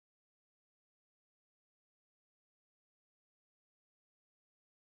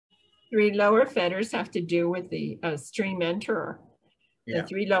3 lower fetters have to do with the stream enterer. The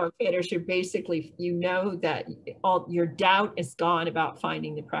 3 lower fetters are basically, you know that all your doubt is gone about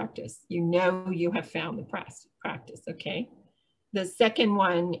finding the practice. You know you have found the practice, okay? The second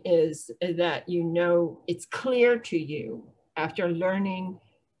one is that you know it's clear to you after learning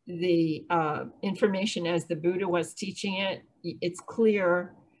the information as the Buddha was teaching it. It's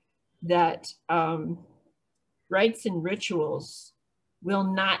clear that rites and rituals will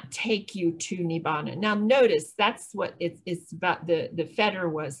not take you to Nibbana. Now notice, that's what it's about. The fetter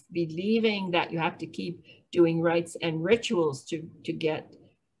was believing that you have to keep doing rites and rituals to get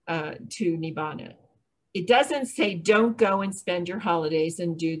to Nibbana. It doesn't say don't go and spend your holidays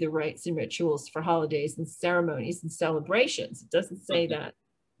and do the rites and rituals for holidays and ceremonies and celebrations. It doesn't say that.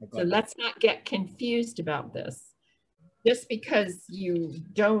 So let's not get confused about this. Just because you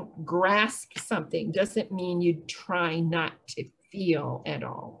don't grasp something doesn't mean you try not to feel at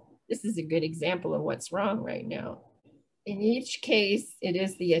all. This is a good example of what's wrong right now. In each case, it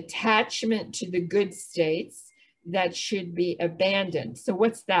is the attachment to the good states that should be abandoned. So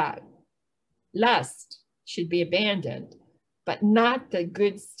what's that? Lust should be abandoned, but not the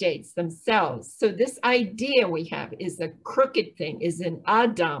good states themselves. So this idea we have is a crooked thing, is an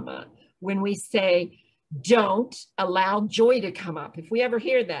adhamma. When we say, don't allow joy to come up. If we ever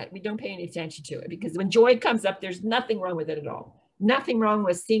hear that, we don't pay any attention to it, because when joy comes up, there's nothing wrong with it at all. Nothing wrong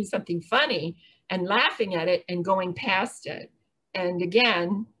with seeing something funny and laughing at it and going past it. And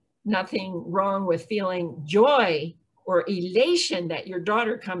again, nothing wrong with feeling joy or elation that your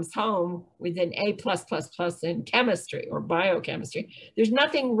daughter comes home with an A++ in chemistry or biochemistry. There's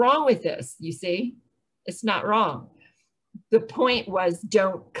nothing wrong with this, you see? It's not wrong. The point was,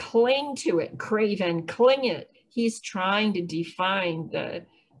 don't cling to it, crave and cling it. He's trying to define the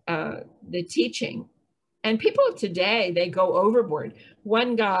teaching. And people today, they go overboard.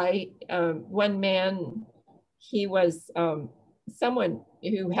 One guy, one man, he was someone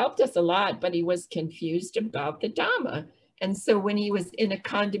who helped us a lot, but he was confused about the Dhamma. And so when he was in a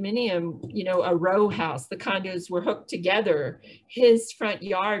condominium, you know, a row house, the condos were hooked together. His front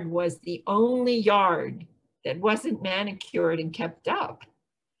yard was the only yard that wasn't manicured and kept up.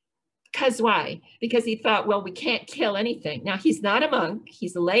 Because why? Because he thought, well, we can't kill anything. Now, he's not a monk.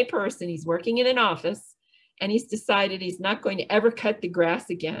 He's a lay person. He's working in an office. And he's decided he's not going to ever cut the grass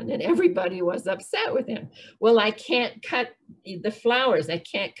again. And everybody was upset with him. Well, I can't cut the flowers. I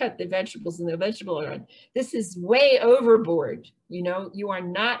can't cut the vegetables in the vegetable garden. This is way overboard. You know, you are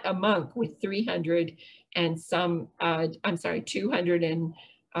not a monk with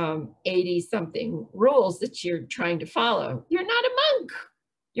 280 something rules that you're trying to follow. You're not a monk.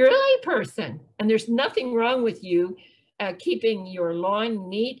 You're a lay person. And there's nothing wrong with you keeping your lawn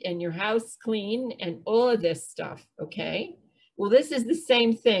neat and your house clean and all of this stuff, okay? Well, this is the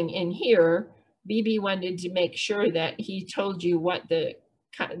same thing in here. Bibi wanted to make sure that he told you what the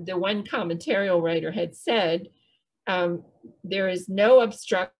one commentarial writer had said. There is no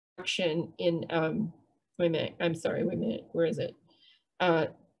obstruction in, wait a minute, where is it?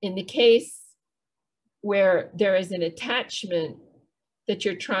 In the case where there is an attachment that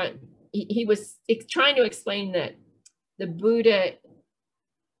you're trying, he was trying to explain that the Buddha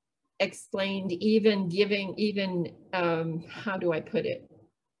explained how do I put it?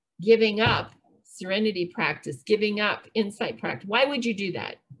 Giving up serenity practice, giving up insight practice. Why would you do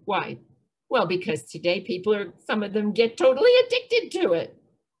that? Why? Well, because today some of them get totally addicted to it.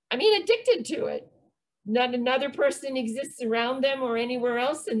 I mean, addicted to it. Not another person exists around them or anywhere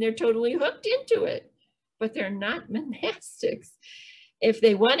else, and they're totally hooked into it. But they're not monastics. If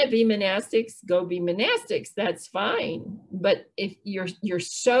they want to be monastics, go be monastics. That's fine. But if you're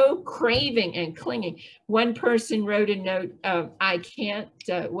so craving and clinging, one person wrote a note of, I can't,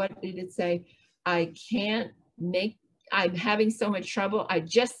 what did it say? I'm having so much trouble. I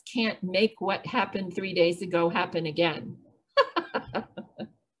just can't make what happened 3 days ago happen again.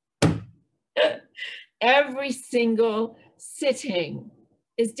 Every single sitting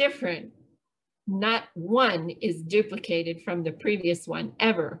is different. Not one is duplicated from the previous one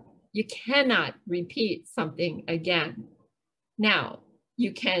ever. You cannot repeat something again. Now,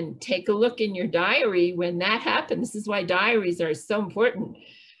 you can take a look in your diary when that happened. This is why diaries are so important.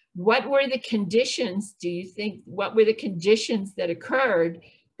 What were the conditions, do you think, what were the conditions that occurred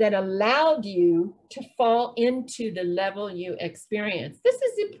that allowed you to fall into the level you experienced? This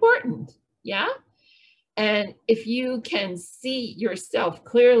is important, yeah? And if you can see yourself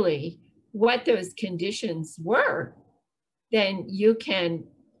clearly what those conditions were, then you can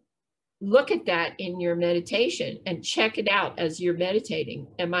look at that in your meditation and check it out as you're meditating.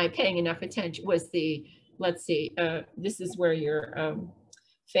 Am I paying enough attention? Let's see, this is where your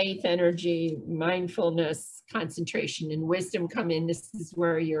faith, energy, mindfulness, concentration, and wisdom come in. This is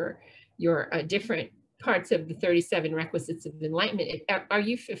where your different parts of the 37 requisites of enlightenment. Are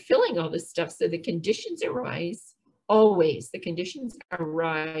you fulfilling all this stuff? So the conditions arise. Always the conditions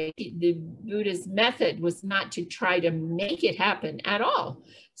arise. The Buddha's method was not to try to make it happen at all.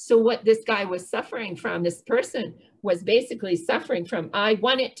 So what this guy was suffering from, this person was basically suffering from, I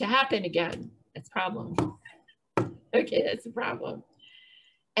want it to happen again. That's a problem. Okay, that's a problem.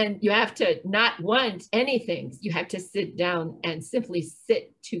 And you have to not want anything. You have to sit down and simply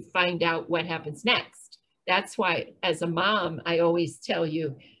sit to find out what happens next. That's why as a mom, I always tell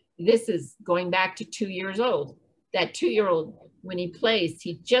you, this is going back to 2 years old. That 2-year-old, when he plays,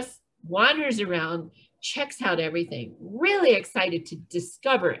 he just wanders around, checks out everything, really excited to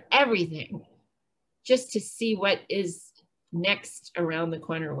discover everything, just to see what is next around the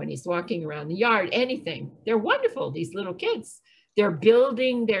corner when he's walking around the yard, anything. They're wonderful, these little kids. They're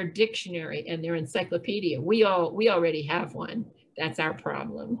building their dictionary and their encyclopedia. We already have one. That's our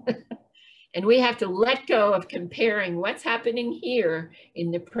problem. And we have to let go of comparing what's happening here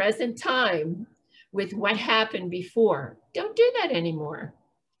in the present time with what happened before. Don't do that anymore.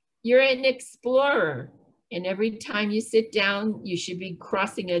 You're an explorer. And every time you sit down, you should be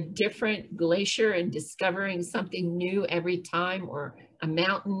crossing a different glacier and discovering something new every time, or a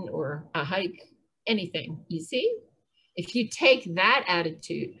mountain or a hike, anything, you see? If you take that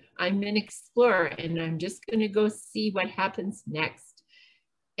attitude, I'm an explorer and I'm just gonna go see what happens next.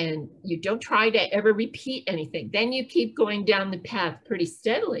 And you don't try to ever repeat anything. Then you keep going down the path pretty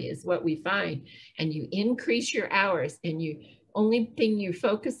steadily is what we find. And you increase your hours, and you only thing you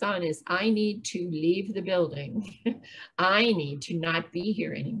focus on is, I need to leave the building. I need to not be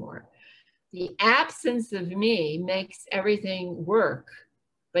here anymore. The absence of me makes everything work.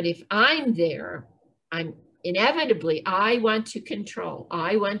 But if I'm there, I'm inevitably, I want to control.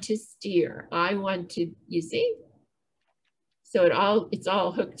 I want to steer. I want to, you see? So it's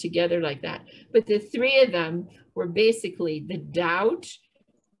all hooked together like that. But the three of them were basically the doubt,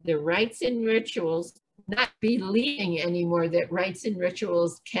 the rites and rituals, not believing anymore that rites and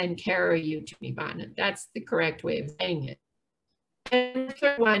rituals can carry you to Nibbana. That's the correct way of saying it. And the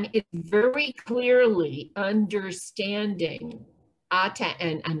third one is very clearly understanding atta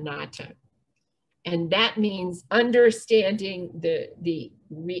and anatta. And that means understanding the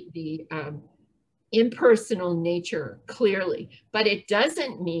impersonal nature clearly. But it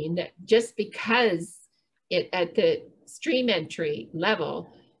doesn't mean that just because at the stream entry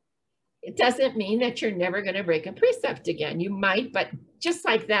level, it doesn't mean that you're never going to break a precept again. You might, but just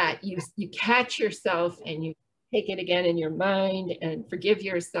like that, you catch yourself and you take it again in your mind and forgive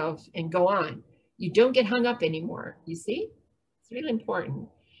yourself and go on. You don't get hung up anymore, you see? It's really important.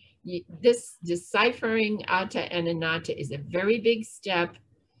 This deciphering atta and anatta is a very big step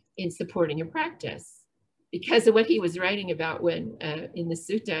in supporting your practice, because of what he was writing about when in the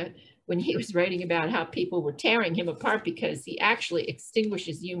sutta, when he was writing about how people were tearing him apart because he actually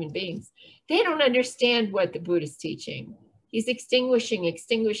extinguishes human beings. They don't understand what the Buddha is teaching. He's extinguishing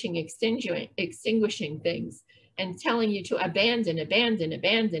things and telling you to abandon.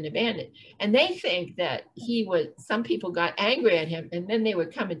 And they think that some people got angry at him, and then they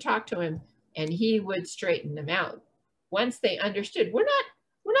would come and talk to him and he would straighten them out. Once they understood, we're not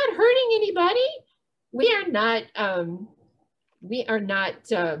hurting anybody. We are not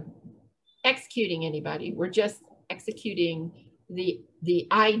executing anybody. We're just executing the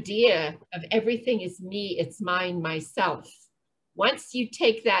idea of everything is me, it's mine, myself. Once you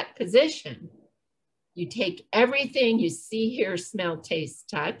take that position, you take everything you see, hear, smell, taste,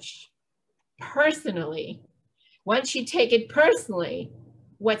 touch personally. Once you take it personally,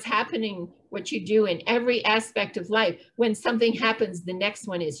 what's happening, what you do in every aspect of life, when something happens, the next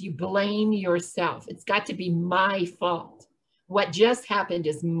one is you blame yourself. It's got to be my fault. What just happened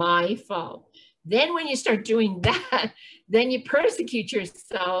is my fault. Then when you start doing that, then you persecute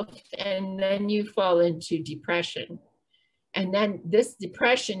yourself, and then you fall into depression. And then this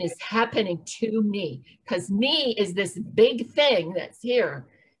depression is happening to me, because me is this big thing that's here.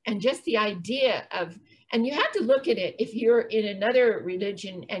 And just the idea of, and you have to look at it, if you're in another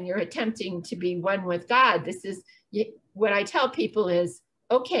religion and you're attempting to be one with God, this is what I tell people is,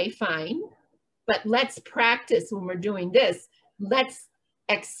 okay, fine, but let's practice when we're doing this. Let's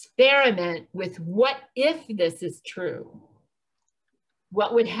experiment with what if this is true?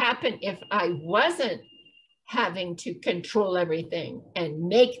 What would happen if I wasn't having to control everything and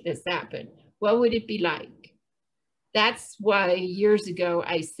make this happen? What would it be like? That's why years ago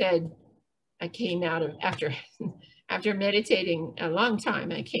I said, I came out of, after meditating a long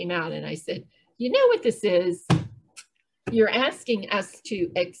time, I came out and I said, you know what this is? you're asking us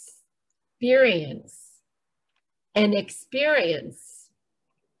to experience an experience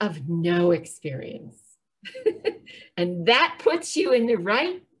of no experience. And that puts you in the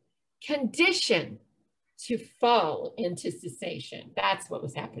right condition to fall into cessation. That's what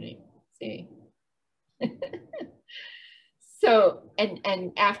was happening, see? So,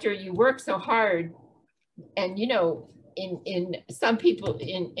 and after you work so hard, and you know, in some people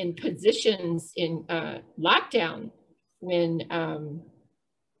in positions in lockdown, when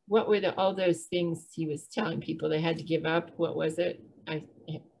what were all those things he was telling people they had to give up? What was it? I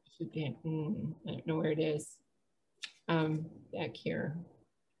don't know where it is. Back here.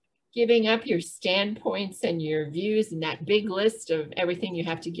 Giving up your standpoints and your views and that big list of everything you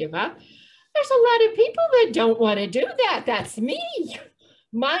have to give up. There's a lot of people that don't want to do that. That's me.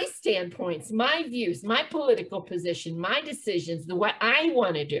 My standpoints, my views, my political position, my decisions, what I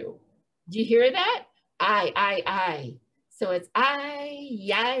want to do. Do you hear that? I. So it's I.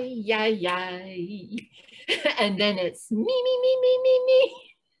 And then it's me.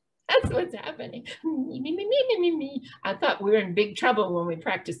 That's what's happening. Me. I thought we were in big trouble when we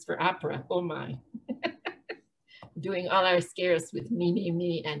practiced for opera. Oh my. Doing all our scares with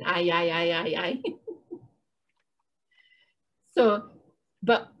me, and I. So,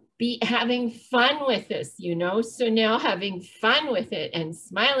 but be having fun with this, you know? So now having fun with it and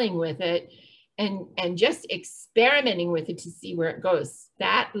smiling with it and just experimenting with it to see where it goes.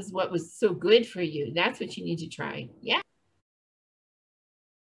 That was what was so good for you. That's what you need to try. Yeah.